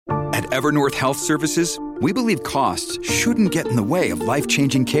At Evernorth Health Services, we believe costs shouldn't get in the way of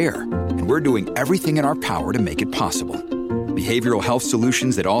life-changing care, and we're doing everything in our power to make it possible. Behavioral health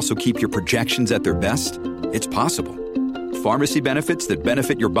solutions that also keep your projections at their best? It's possible. Pharmacy benefits that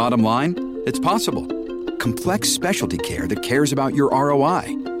benefit your bottom line? It's possible. Complex specialty care that cares about your ROI?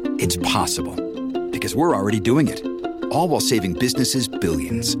 It's possible. Because we're already doing it. All while saving businesses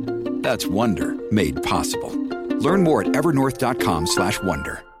billions. That's Wonder made possible. Learn more at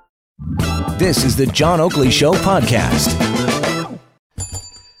evernorth.com/wonder. This is the John Oakley Show podcast.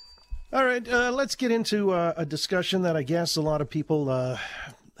 All right, let's get into a discussion that I guess a lot of people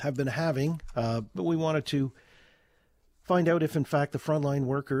have been having, but we wanted to find out if, in fact, the frontline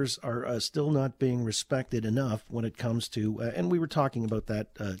workers are still not being respected enough when it comes to, and we were talking about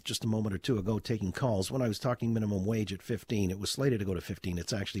that just a moment or two ago, taking calls. When I was talking minimum wage at 15, it was slated to go to 15.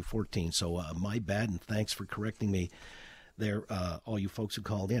 It's actually 14, so my bad, and thanks for correcting me there, all you folks who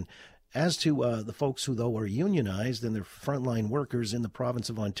called in. As to the folks who, though, are unionized and they're frontline workers in the province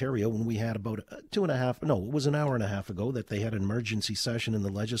of Ontario, when we had about it was an hour and a half ago that they had an emergency session in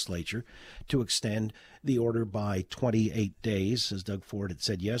the legislature to extend the order by 28 days, as Doug Ford had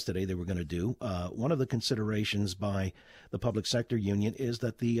said yesterday they were going to do. One of the considerations by the public sector union is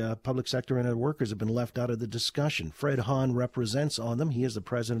that the public sector and their workers have been left out of the discussion. Fred Hahn represents on them. He is the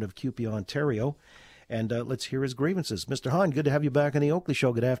president of CUPE Ontario. And let's hear his grievances. Mr. Hahn, good to have you back on the Oakley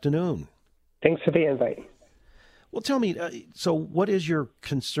Show. Good afternoon. Thanks for the invite. Well, tell me, so what is your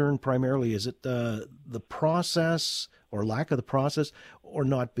concern primarily? Is it the process or lack of the process or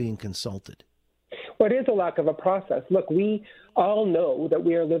not being consulted? Well, it is a lack of a process. Look, we all know that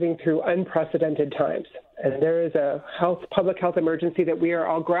we are living through unprecedented times, and there is a public health emergency that we are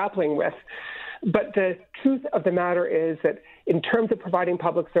all grappling with. But the truth of the matter is that in terms of providing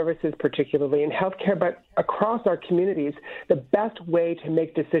public services, particularly in healthcare, but across our communities, the best way to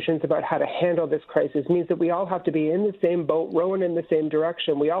make decisions about how to handle this crisis means that we all have to be in the same boat, rowing in the same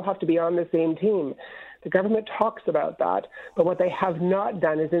direction. We all have to be on the same team. The government talks about that, but what they have not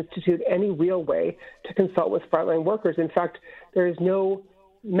done is institute any real way to consult with frontline workers. In fact, there is no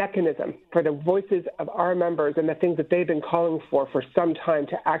mechanism for the voices of our members and the things that they've been calling for some time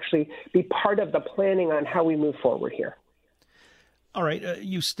to actually be part of the planning on how we move forward here. All right.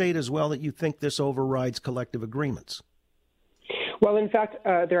 You state as well that you think this overrides collective agreements. Well, in fact,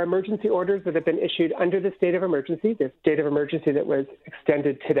 there are emergency orders that have been issued under the state of emergency, the state of emergency that was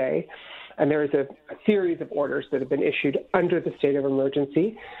extended today. And there is a series of orders that have been issued under the state of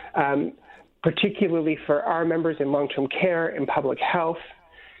emergency, particularly for our members in long-term care, in public health,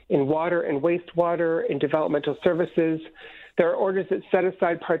 in water and wastewater, in developmental services. There are orders that set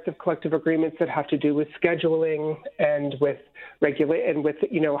aside parts of collective agreements that have to do with scheduling and with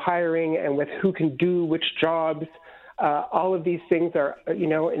hiring and with who can do which jobs. All of these things are,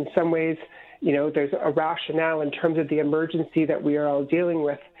 in some ways, there's a rationale in terms of the emergency that we are all dealing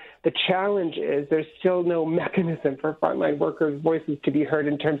with. The challenge is there's still no mechanism for frontline workers' voices to be heard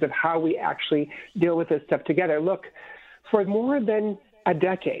in terms of how we actually deal with this stuff together. Look, for more than a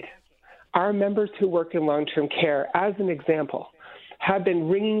decade, our members who work in long-term care, as an example, have been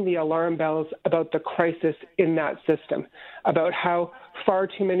ringing the alarm bells about the crisis in that system, about how far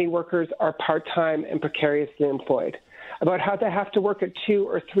too many workers are part-time and precariously employed, about how they have to work at 2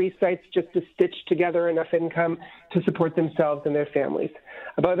 or 3 sites just to stitch together enough income to support themselves and their families,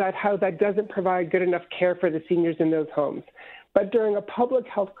 about how that doesn't provide good enough care for the seniors in those homes. But during a public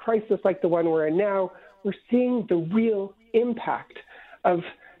health crisis like the one we're in now, we're seeing the real impact of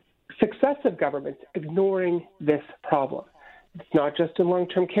successive governments ignoring this problem. It's not just in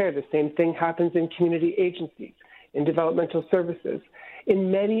long-term care. The same thing happens in community agencies, in developmental services,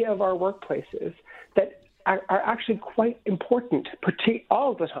 in many of our workplaces that are actually quite important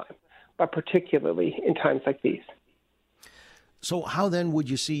all the time, but particularly in times like these. So how then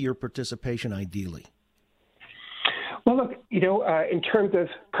would you see your participation ideally? Well, look, in terms of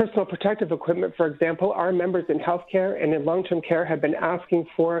personal protective equipment, for example, our members in healthcare and in long-term care have been asking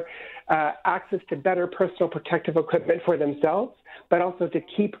for access to better personal protective equipment for themselves, but also to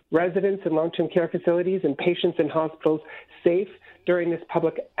keep residents in long-term care facilities and patients in hospitals safe during this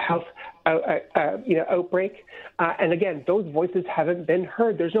public health outbreak. And again, those voices haven't been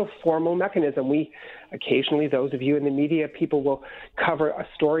heard. There's no formal mechanism. We occasionally, those of you in the media, people will cover a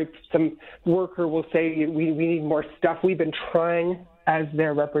story. Some worker will say, we need more stuff. We've been trying as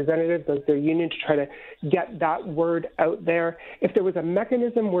their representatives, as their union, to try to get that word out there. If there was a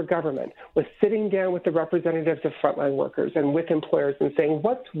mechanism where government was sitting down with the representatives of frontline workers and with employers and saying,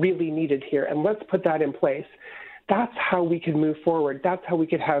 what's really needed here, and let's put that in place, that's how we could move forward. That's how we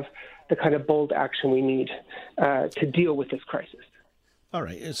could have the kind of bold action we need to deal with this crisis. All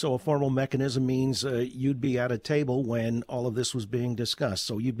right. So a formal mechanism means you'd be at a table when all of this was being discussed.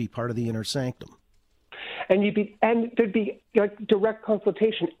 So you'd be part of the inner sanctum. And there'd be like direct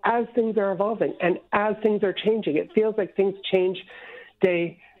consultation as things are evolving and as things are changing. It feels like things change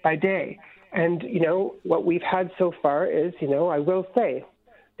day by day. And, what we've had so far is, I will say,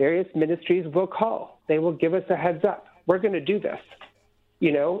 various ministries will call. They will give us a heads up. We're going to do this,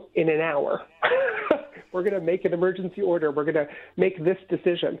 in an hour. We're going to make an emergency order. We're going to make this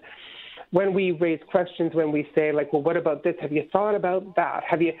decision. When we raise questions, when we say, like, well, what about this? Have you thought about that?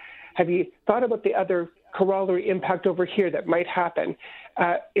 Have you thought about the other corollary impact over here that might happen?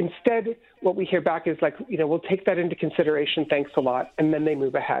 Instead, what we hear back is like, we'll take that into consideration. Thanks a lot. And then they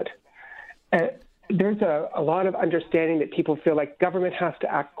move ahead. There's a lot of understanding that people feel like government has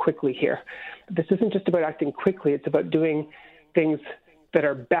to act quickly here. This isn't just about acting quickly. It's about doing things that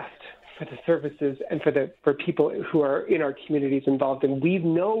are best for the services and for people who are in our communities involved. And we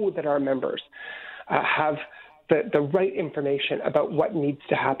know that our members have the right information about what needs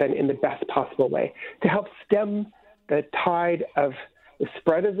to happen in the best possible way to help stem the tide of the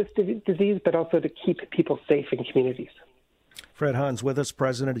spread of this disease, but also to keep people safe in communities. Fred Hahn's with us,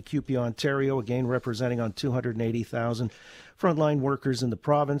 president of CUPE Ontario, again representing on 280,000 frontline workers in the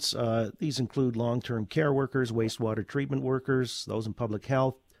province. These include long-term care workers, wastewater treatment workers, those in public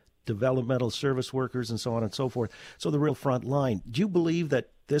health, developmental service workers, and so on and so forth. So the real front line. Do you believe that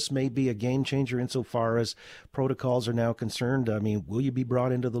this may be a game changer insofar as protocols are now concerned? I mean, will you be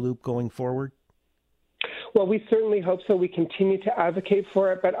brought into the loop going forward? Well, we certainly hope so. We continue to advocate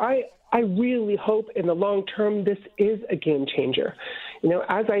for it, but I really hope in the long term this is a game changer.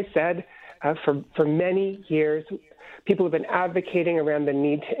 As I said, for many years, people have been advocating around the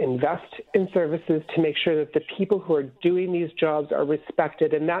need to invest in services to make sure that the people who are doing these jobs are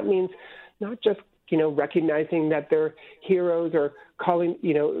respected. And that means not just, recognizing that they're heroes or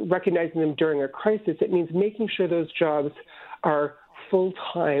recognizing them during a crisis. It means making sure those jobs are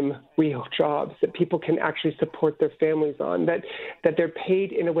full-time real jobs that people can actually support their families on, that they're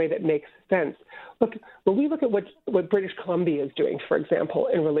paid in a way that makes sense. Look, when we look at what British Columbia is doing, for example,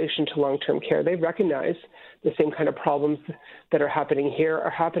 in relation to long-term care, they recognize the same kind of problems that are happening here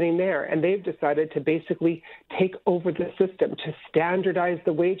are happening there. And they've decided to basically take over the system, to standardize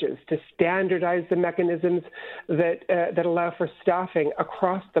the wages, to standardize the mechanisms that allow for staffing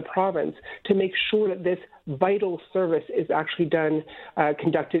across the province, to make sure that this vital service is actually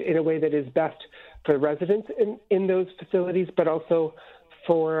conducted in a way that is best for residents in those facilities, but also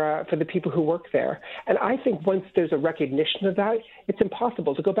for the people who work there. And I think once there's a recognition of that, it's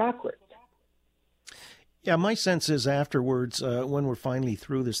impossible to go backwards. Yeah, my sense is afterwards, when we're finally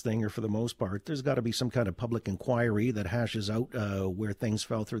through this thing, or for the most part, there's got to be some kind of public inquiry that hashes out where things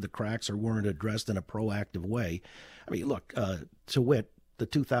fell through the cracks or weren't addressed in a proactive way. I mean, look, to wit, the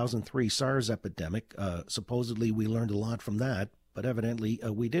 2003 SARS epidemic, supposedly we learned a lot from that. But evidently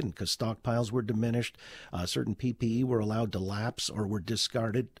we didn't, because stockpiles were diminished. Certain PPE were allowed to lapse or were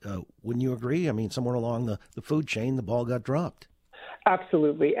discarded. Wouldn't you agree? I mean, somewhere along the food chain, the ball got dropped.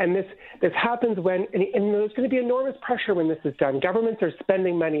 Absolutely. And this happens when, and there's going to be enormous pressure when this is done. Governments are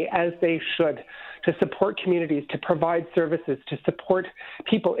spending money, as they should, to support communities, to provide services, to support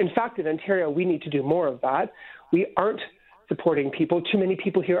people. In fact, in Ontario, we need to do more of that. We aren't supporting people. Too many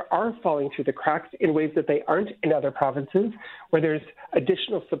people here are falling through the cracks in ways that they aren't in other provinces, where there's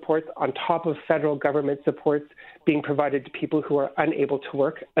additional supports on top of federal government supports being provided to people who are unable to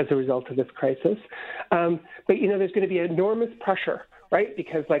work as a result of this crisis. But, there's going to be enormous pressure, right?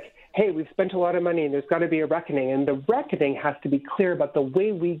 Because hey, we've spent a lot of money and there's got to be a reckoning. And the reckoning has to be clear about the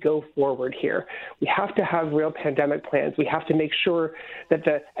way we go forward here. We have to have real pandemic plans. We have to make sure that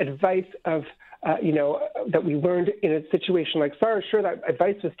the advice of that we learned in a situation like SARS, sure, that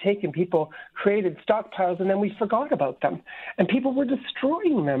advice was taken. People created stockpiles and then we forgot about them. And people were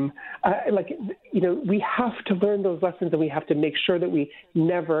destroying them. We have to learn those lessons and we have to make sure that we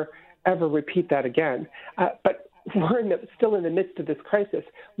never, ever repeat that again. But we're still in the midst of this crisis.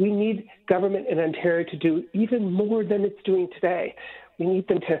 We need government in Ontario to do even more than it's doing today. We need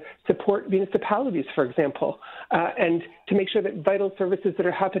them to support municipalities, for example, and to make sure that vital services that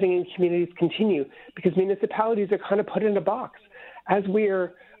are happening in communities continue, because municipalities are kind of put in a box. As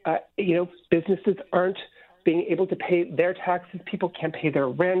we're, businesses aren't being able to pay their taxes, people can't pay their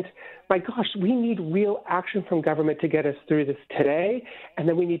rent. My gosh, we need real action from government to get us through this today, and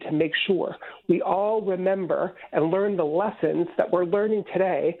then we need to make sure we all remember and learn the lessons that we're learning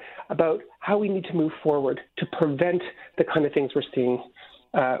today about how we need to move forward to prevent the kind of things we're seeing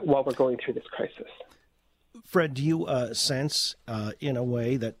while we're going through this crisis. Fred, do you sense in a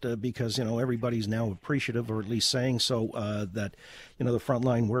way that because, everybody's now appreciative, or at least saying so, that, the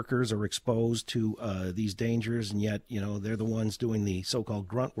frontline workers are exposed to these dangers, and yet, they're the ones doing the so-called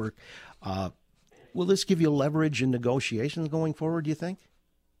grunt work. Will this give you leverage in negotiations going forward, do you think?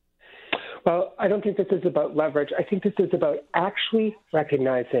 Well, I don't think this is about leverage. I think this is about actually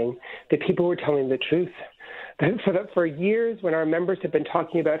recognizing that people were telling the truth. For years, when our members have been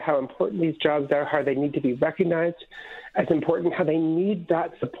talking about how important these jobs are, how they need to be recognized as important, how they need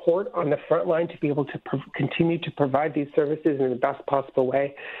that support on the front line to be able to continue to provide these services in the best possible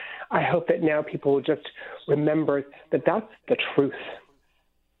way, I hope that now people will just remember that that's the truth.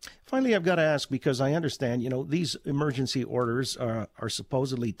 Finally, I've got to ask, because I understand, these emergency orders are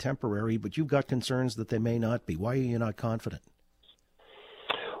supposedly temporary, but you've got concerns that they may not be. Why are you not confident?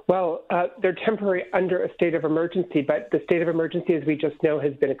 Well, they're temporary under a state of emergency, but the state of emergency, as we just know,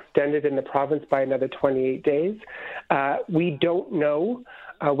 has been extended in the province by another 28 days. We don't know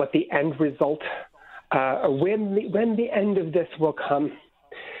what the end result, when the end of this will come.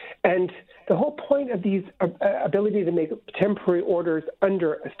 And the whole point of these ability to make temporary orders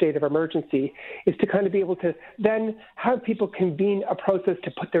under a state of emergency is to kind of be able to then have people convene a process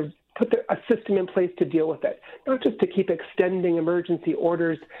to put a system in place to deal with it, not just to keep extending emergency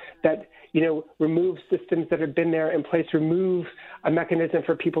orders that, remove systems that have been there in place, remove a mechanism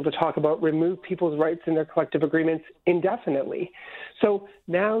for people to talk about, remove people's rights in their collective agreements indefinitely. So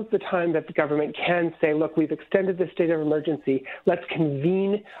now's the time that the government can say, look, we've extended the state of emergency. Let's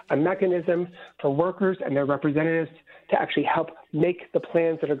convene a mechanism for workers and their representatives to actually help make the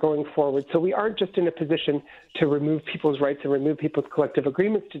plans that are going forward. So we aren't just in a position to remove people's rights and remove people's collective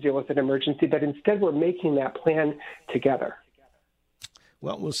agreements to deal with an emergency, but instead we're making that plan together.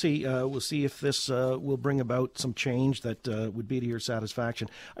 Well, we'll see. We'll see if this will bring about some change that would be to your satisfaction.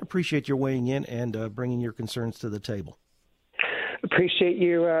 I appreciate your weighing in and bringing your concerns to the table. Appreciate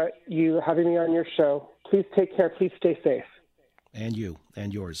you having me on your show. Please take care. Please stay safe. And you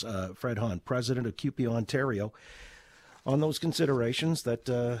and yours. Fred Hahn, president of CUPE Ontario, on those considerations that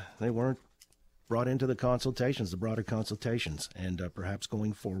they weren't brought into the consultations, the broader consultations, and perhaps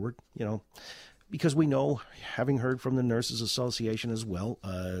going forward, because we know, having heard from the Nurses Association as well,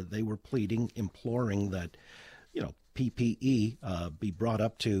 they were pleading, imploring that, PPE be brought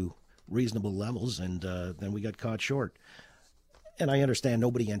up to reasonable levels, and then we got caught short. And I understand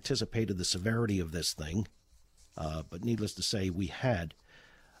nobody anticipated the severity of this thing, but needless to say, we had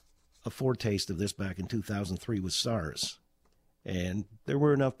a foretaste of this back in 2003 with SARS. And there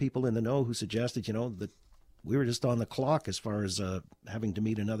were enough people in the know who suggested, that we were just on the clock as far as having to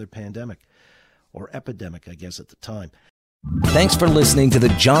meet another pandemic. Or epidemic, I guess, at the time. Thanks for listening to the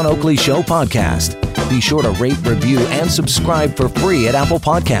John Oakley Show podcast. Be sure to rate, review, and subscribe for free at Apple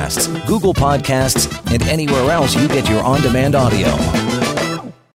Podcasts, Google Podcasts, and anywhere else you get your on-demand audio.